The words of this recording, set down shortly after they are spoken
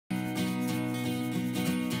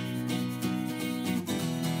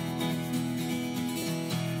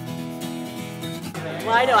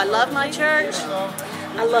Why do I love my church?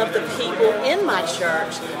 I love the people in my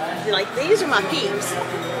church. Like, these are my peeps.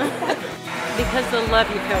 Because the love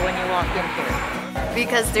you feel when you walk in here.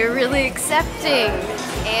 Because they're really accepting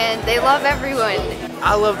and they love everyone.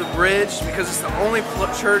 I love the Bridge because it's the only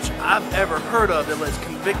church I've ever heard of that lets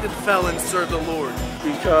convicted felons serve the Lord.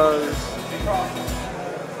 Because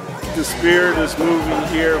the Spirit is moving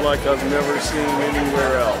here like I've never seen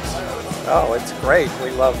anywhere else. Oh, it's great.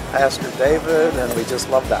 We love Pastor David and we just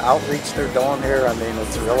love the outreach they're doing here. I mean,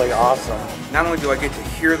 it's really awesome. Not only do I get to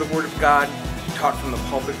hear the Word of God taught from the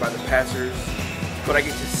pulpit by the pastors, but I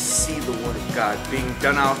get to see the Word of God being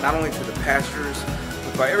done out not only to the pastors,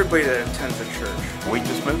 but by everybody that attends the church. We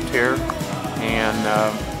just moved here, and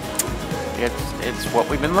it's what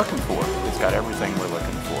we've been looking for. It's got everything we're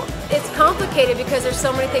looking for. It's complicated because there's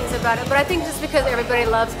so many things about it, but I think just because everybody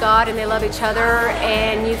loves God and they love each other,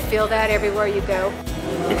 and you feel that everywhere you go.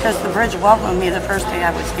 Because the Bridge welcomed me the first day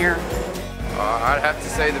I was here. I'd have to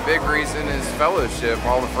say the big reason is fellowship,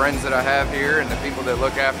 all the friends that I have here and the people that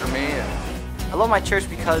look after me. I love my church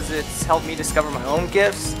because it's helped me discover my own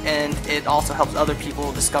gifts, and it also helps other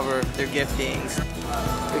people discover their giftings.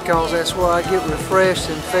 Because that's where I get refreshed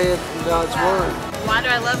and fed from God's Word. Why do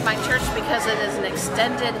I love my church? Because it is an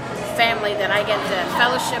extended family that I get to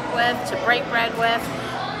fellowship with, to break bread with,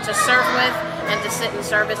 to serve with, and to sit in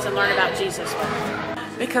service and learn about Jesus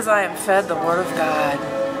with. Because I am fed the Word of God.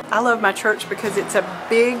 I love my church because it's a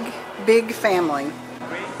big, big family.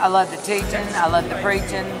 I love the teaching, I love the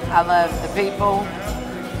preaching, I love the people.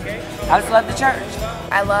 I just love the church.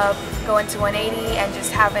 I love going to 180 and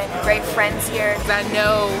just having great friends here. I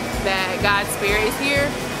know that God's Spirit is here,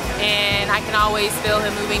 and I can always feel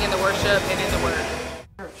Him moving in the worship and in the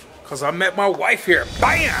Word. Because I met my wife here.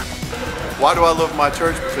 Bam! Why do I love my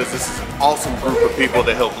church? Because this is an awesome group of people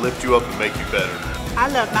that help lift you up and make you better. I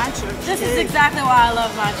love my church. This is exactly why I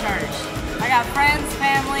love my church. I got friends,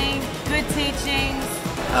 family, good teachings.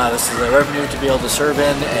 This is a revenue to be able to serve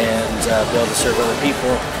in and be able to serve other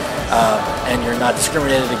people, and you're not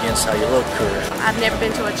discriminated against how you look. I've never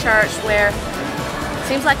been to a church where it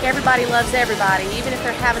seems like everybody loves everybody. Even if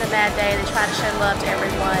they're having a bad day, they try to show love to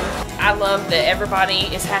everyone. I love that everybody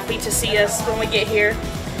is happy to see us when we get here,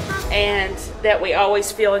 and that we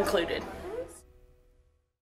always feel included.